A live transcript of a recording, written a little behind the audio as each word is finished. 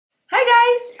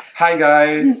Hi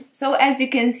guys! So as you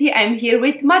can see, I'm here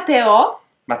with Matteo.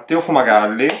 Matteo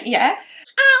Fumagalli. Yeah.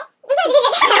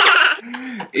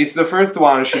 It's the first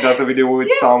one she does a video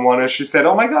with someone and she said,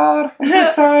 oh my god, I'm so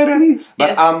excited.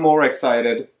 But I'm more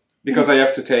excited because I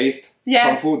have to taste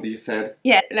some food, you said.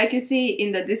 Yeah, like you see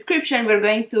in the description, we're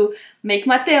going to make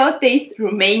Matteo taste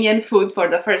Romanian food for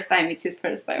the first time. It's his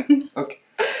first time. Okay.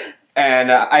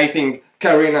 And I think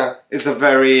Carina is a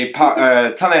very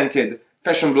talented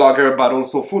fashion blogger, but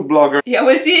also food blogger. Yeah,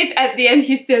 we'll see if at the end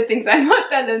he still thinks I'm a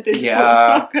talented food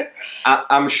blogger.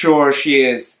 I'm sure she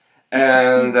is.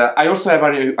 And I also have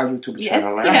a YouTube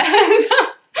channel. A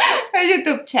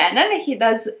YouTube channel. He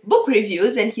does book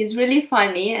reviews and he's really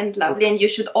funny and lovely, and you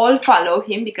should all follow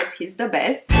him because he's the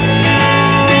best.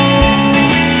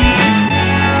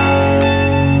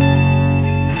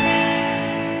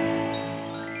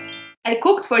 I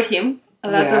cooked for him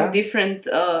a lot of different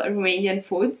Romanian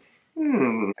foods.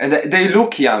 And they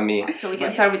look yummy. So we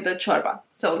can start with the ciorba.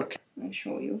 So I'll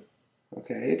show you.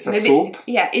 Okay, it's a soup.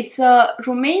 Yeah, it's a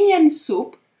Romanian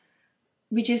soup,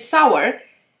 which is sour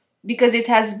because it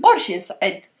has borscht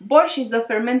inside. Borscht is a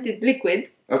fermented liquid.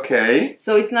 Okay.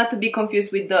 So it's not to be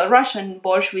confused with the Russian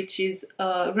borscht, which is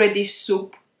a reddish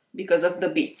soup because of the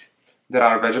beets. There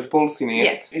are vegetables in it.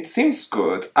 Yes. It seems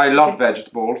good. I love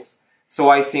vegetables, so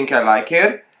I think I like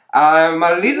it. I'm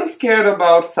a little scared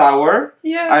about sour.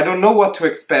 Yeah. I don't know what to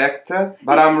expect,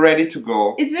 but I'm ready to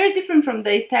go. It's very different from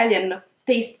the Italian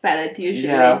taste palette usually.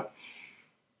 Yeah.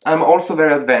 I'm also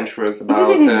very adventurous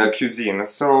about cuisine,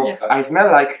 so I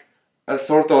smell like a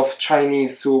sort of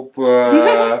Chinese soup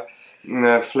flavor.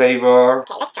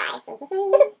 Okay, let's try.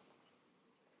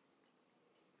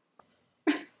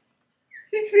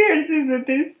 It's weird, isn't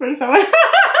it, for someone?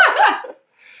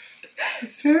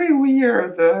 It's very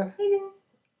weird,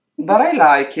 but I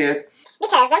like it.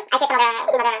 Because I take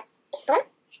another spoon.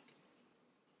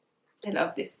 I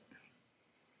love this.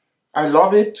 I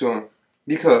love it too,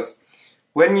 because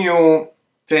when you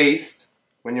taste,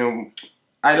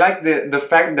 I like the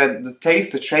fact that the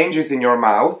taste changes in your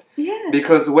mouth. Yeah.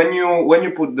 Because when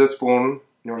you put the spoon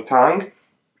in your tongue,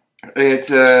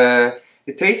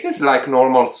 it tastes like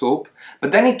normal soup,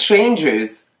 but then it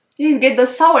changes. You get the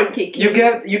sour kick. You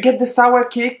get the sour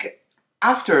kick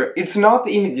after. It's not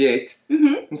immediate,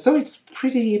 and so it's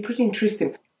pretty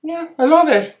interesting. Yeah, I love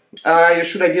it.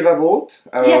 Should I give a vote,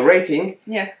 rating?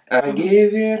 Yeah. I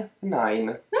give it 9.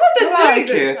 No, that's very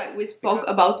good. We spoke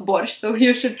about borscht, so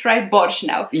you should try borscht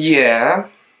now. Yeah.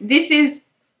 This is,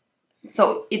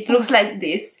 so it looks like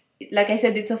this. Like I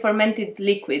said, it's a fermented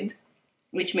liquid,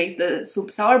 which makes the soup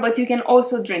sour, but you can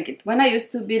also drink it. When I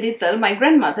used to be little, my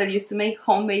grandmother used to make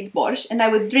homemade borscht, and I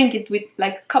would drink it with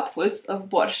like cupfuls of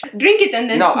borscht. Drink it and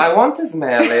then No, I want to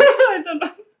smell it. I don't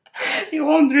know. You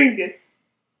won't drink it.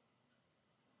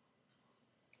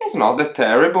 It's not that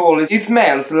terrible. It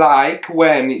smells like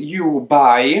when you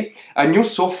buy a new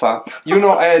sofa. You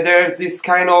know, there's this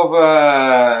kind of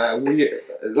a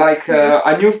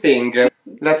new thing.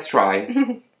 Let's try.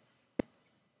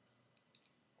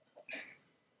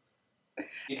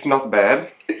 It's not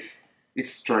bad.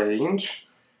 It's strange.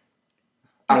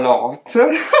 A lot.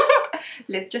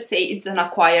 Let's just say it's an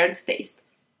acquired taste.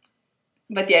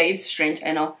 But yeah, it's strange,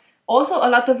 I know. Also, a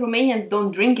lot of Romanians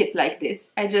don't drink it like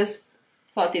this. I just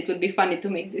thought it would be funny to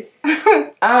make this.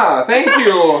 Ah, thank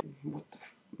you!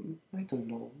 I don't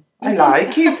know. I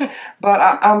like it, but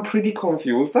I'm pretty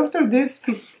confused after this.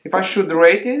 If I should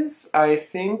rate this, I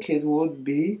think it would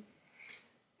be...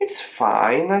 It's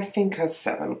fine. I think a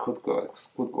 7 could go.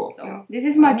 So, this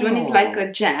is majun. It's like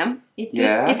a jam. It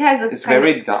has a it's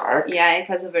very dark. Yeah, it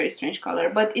has a very strange color,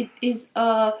 but it is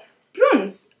a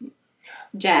prunes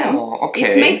jam. Oh, okay.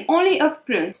 It's made only of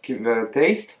prunes. Give a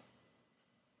taste.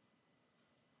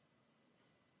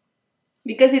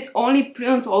 Because it's only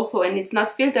prunes also, and it's not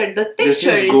filtered, the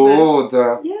texture this is good.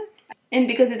 Yeah, and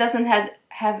because it doesn't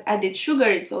have added sugar,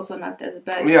 it's also not as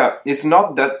bad. Yeah, it's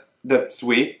not that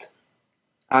sweet.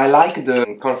 I like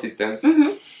the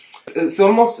consistency. It's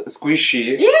almost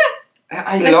squishy. Yeah,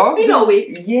 I love it.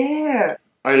 pillowy. Yeah,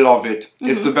 I love it.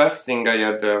 It's the best thing I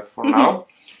had for now.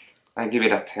 I give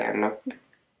it a 10.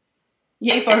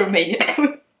 Yay for Romanian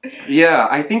food. Yeah,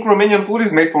 I think Romanian food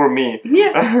is made for me.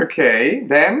 Yeah. Okay,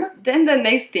 then? Then the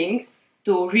next thing,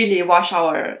 to really wash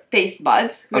our taste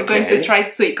buds, we're going to try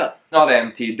țuică. Not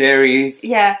empty, there is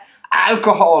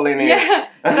alcohol in it.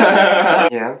 Yeah.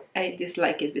 Yeah. I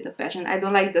dislike it with a passion. I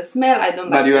don't like the smell, I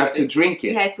don't like But you have to drink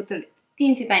it. Yeah, I put a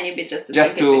teensy tiny bit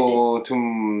just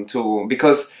to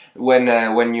because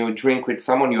when you drink with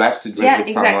someone, you have to drink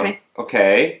with someone.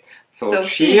 Okay, so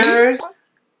cheers.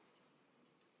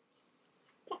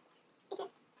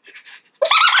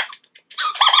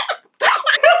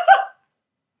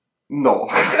 No.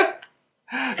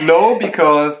 No,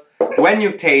 because when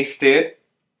you taste it,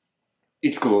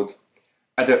 it's good.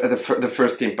 At the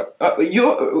first impact.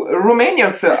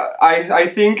 Romanians, I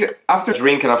think, after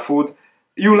drinking a food,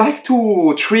 you like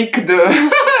to trick the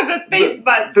The taste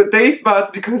buds. the taste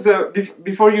buds, because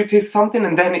before you taste something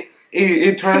and then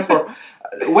it transforms.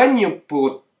 when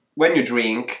you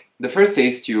drink, the first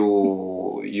taste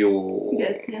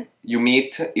Yes, yeah. you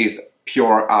meet is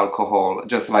pure alcohol,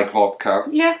 just like vodka,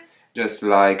 Yeah. just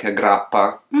like a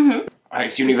grappa. Mm-hmm.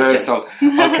 It's universal.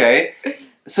 Okay.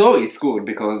 So it's good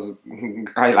because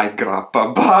I like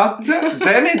grappa, but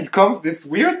then it comes this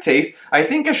weird taste. I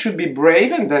think I should be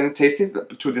brave and then taste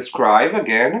it to describe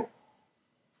again.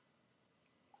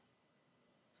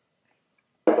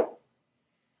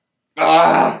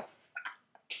 Ah!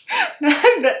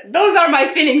 Those are my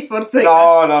feelings for Zoe.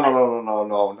 No.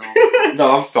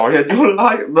 No, I'm sorry, I don't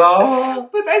like. No.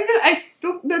 But I feel I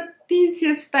took the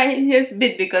tiniest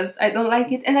bit because I don't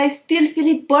like it, and I still feel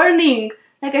it burning.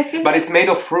 Like I feel. But it's made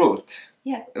of fruit.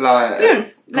 Yeah. Like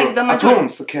Prunes, like the majority.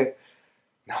 prunes, okay.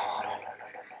 No.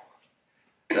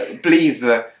 Please,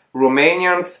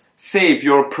 Romanians, save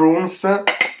your prunes for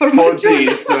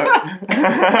this.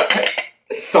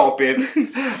 Stop it.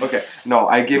 Okay, no,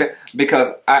 I give it because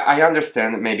I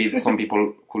understand maybe some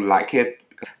people could like it,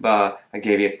 but I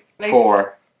gave it Like,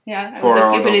 4. Yeah, I Four would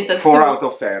have out given of, it a 4 2. out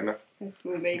of 10. That's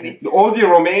good, baby. All the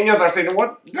Romanians are saying,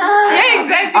 what? Yeah,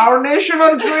 exactly. Our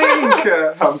national drink!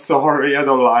 I'm sorry, I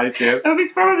don't like it.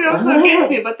 It's probably also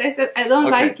against me, but I said I don't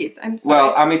Okay. like it. I'm sorry.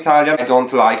 Well, I'm Italian, I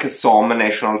don't like some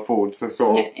national foods,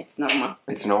 so Yeah, it's normal.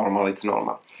 it's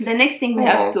normal. The next thing we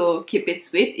have to keep it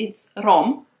sweet, it's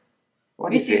rum.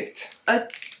 What Which is it? A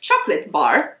chocolate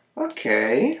bar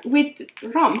Okay. with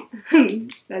rum.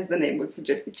 As the name would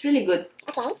suggest. It's really good.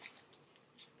 Okay.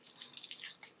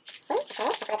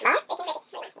 Chocolate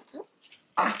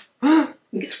bar.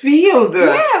 It's filled!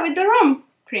 Yeah, with the rum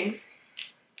cream.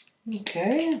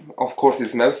 Okay. Of course, it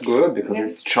smells good because Yeah.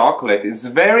 it's chocolate. It's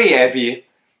very heavy.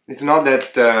 It's not that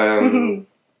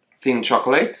thin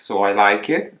chocolate, so I like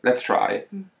it. Let's try.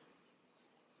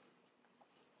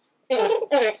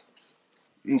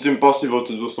 It's impossible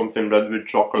to do something bad with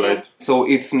chocolate. Yeah. So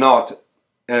it's not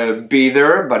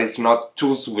bitter, but it's not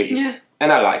too sweet. Yeah.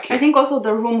 And I like it. I think also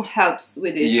the rum helps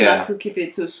with it, Yeah. not to keep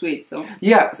it too sweet. So,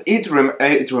 Yeah,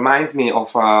 it reminds me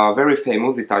of a very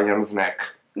famous Italian snack.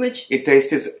 which It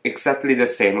tastes exactly the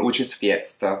same, which is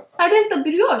Fiesta. are they the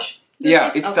brioche?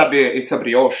 Yeah, it's a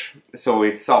brioche, so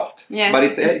it's soft. Yeah, But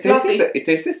it fluffy.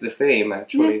 tastes the same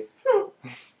actually. Hmm.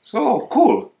 So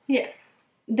cool. Yeah.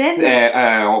 Then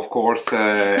Of course,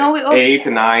 No, we also- 8,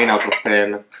 9 out of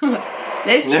 10.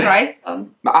 let's Yeah. try.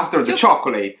 But after the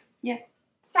chocolate. Yeah.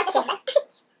 What's the shape?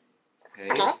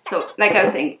 Okay. So, like I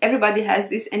was saying, everybody has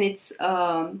this, and it's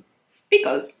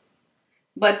pickles.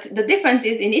 But the difference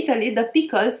is in Italy, the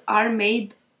pickles are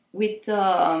made with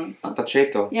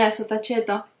Sottaceto.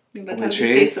 sottaceto. You better Which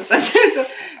say is? sottaceto.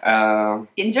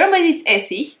 In German, it's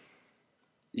Essig.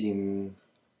 In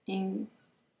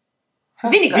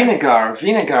Vinegar.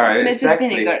 Vinegar, It's made with exactly.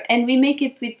 vinegar, and we make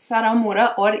it with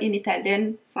salamura, or in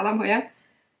Italian salamoia.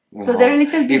 So they're a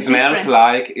little bit It smells different.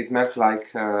 like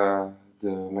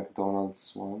the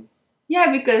McDonald's one.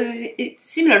 Yeah, because it's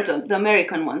similar to the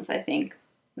American ones, I think,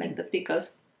 like the pickles.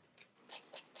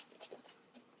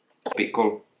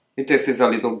 Pickle. It tastes a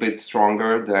little bit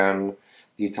stronger than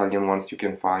the Italian ones you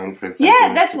can find, for example. Yeah,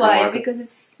 in that's why, supermarket. because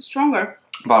it's stronger.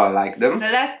 But I like them. The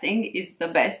last thing is the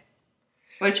best.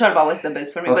 Well, chorba was the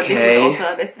best for me, but this Okay. is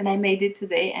also the best, and I made it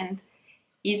today, and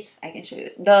I can show you,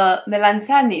 the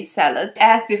melanzani salad. I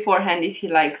asked beforehand if he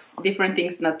likes different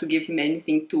things, not to give him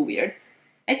anything too weird.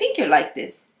 I think you like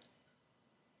this.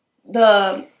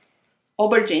 The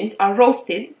aubergines are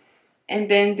roasted, and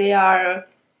then they are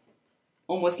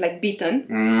almost like beaten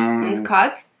and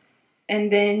cut,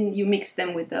 and then you mix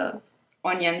them with the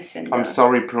onions and I'm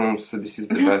sorry, prunes. This is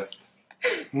the best.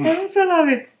 I also love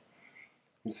it.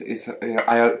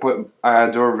 I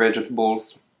adore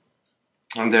vegetables,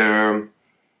 and they're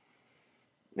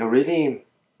really.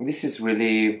 This is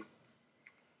really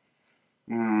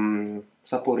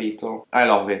saporito. I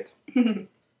love it.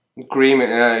 Cream.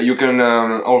 You can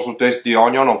also taste the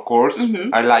onion, of course.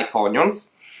 I like onions.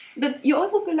 But you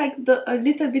also feel like a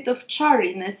little bit of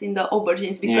charriness in the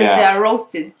aubergines because Yeah. they are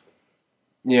roasted.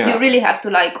 Yeah. You really have to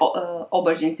like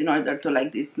aubergines in order to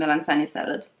like this melanzani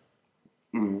salad.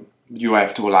 You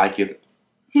have to like it.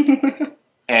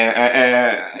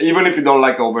 Even if you don't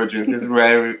like aubergines, it's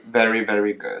very, very,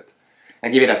 very good. I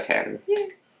give it a 10.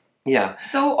 Yeah.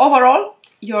 So overall,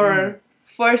 your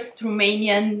first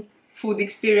Romanian food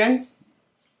experience,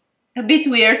 a bit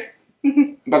weird.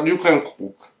 But you can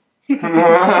cook.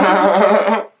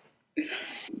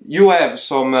 You have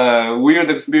some weird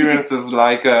experiences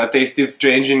like taste is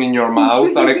changing in your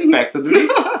mouth unexpectedly,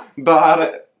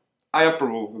 but I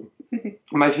approve.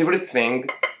 My favorite thing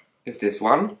is this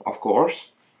one, of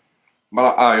course,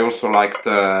 but I also liked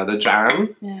the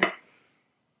jam. Yeah.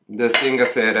 The thing I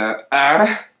said,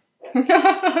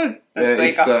 That's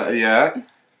like yeah.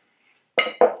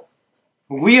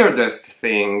 Weirdest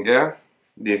thing,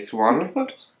 this one.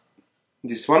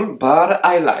 This one, but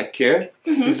I like it.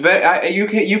 It's very.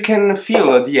 You can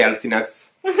feel the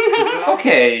healthiness. It's like,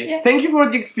 okay, Yeah. thank you for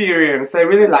the experience. I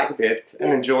really liked it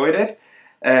and enjoyed it.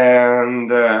 And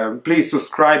please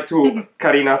subscribe to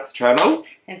Carina's channel.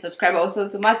 And subscribe also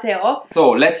to Matteo. So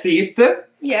let's eat.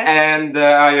 Yeah. And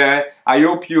I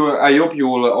hope you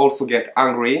will also get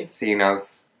hungry seeing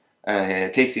us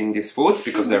tasting these foods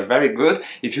because they're very good.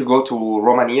 If you go to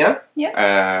Romania,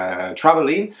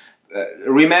 traveling.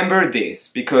 Remember this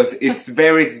because it's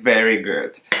very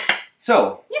good.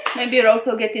 So yeah, maybe you'll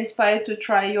also get inspired to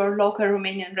try your local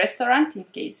Romanian restaurant in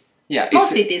case. Yeah,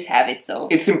 most cities have it, so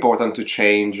it's important to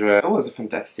change. It was a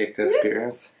fantastic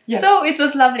experience. Yeah. So it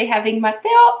was lovely having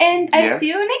Matteo, and I'll see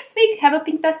you next week. Have a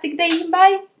fantastic day.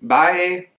 Bye. Bye.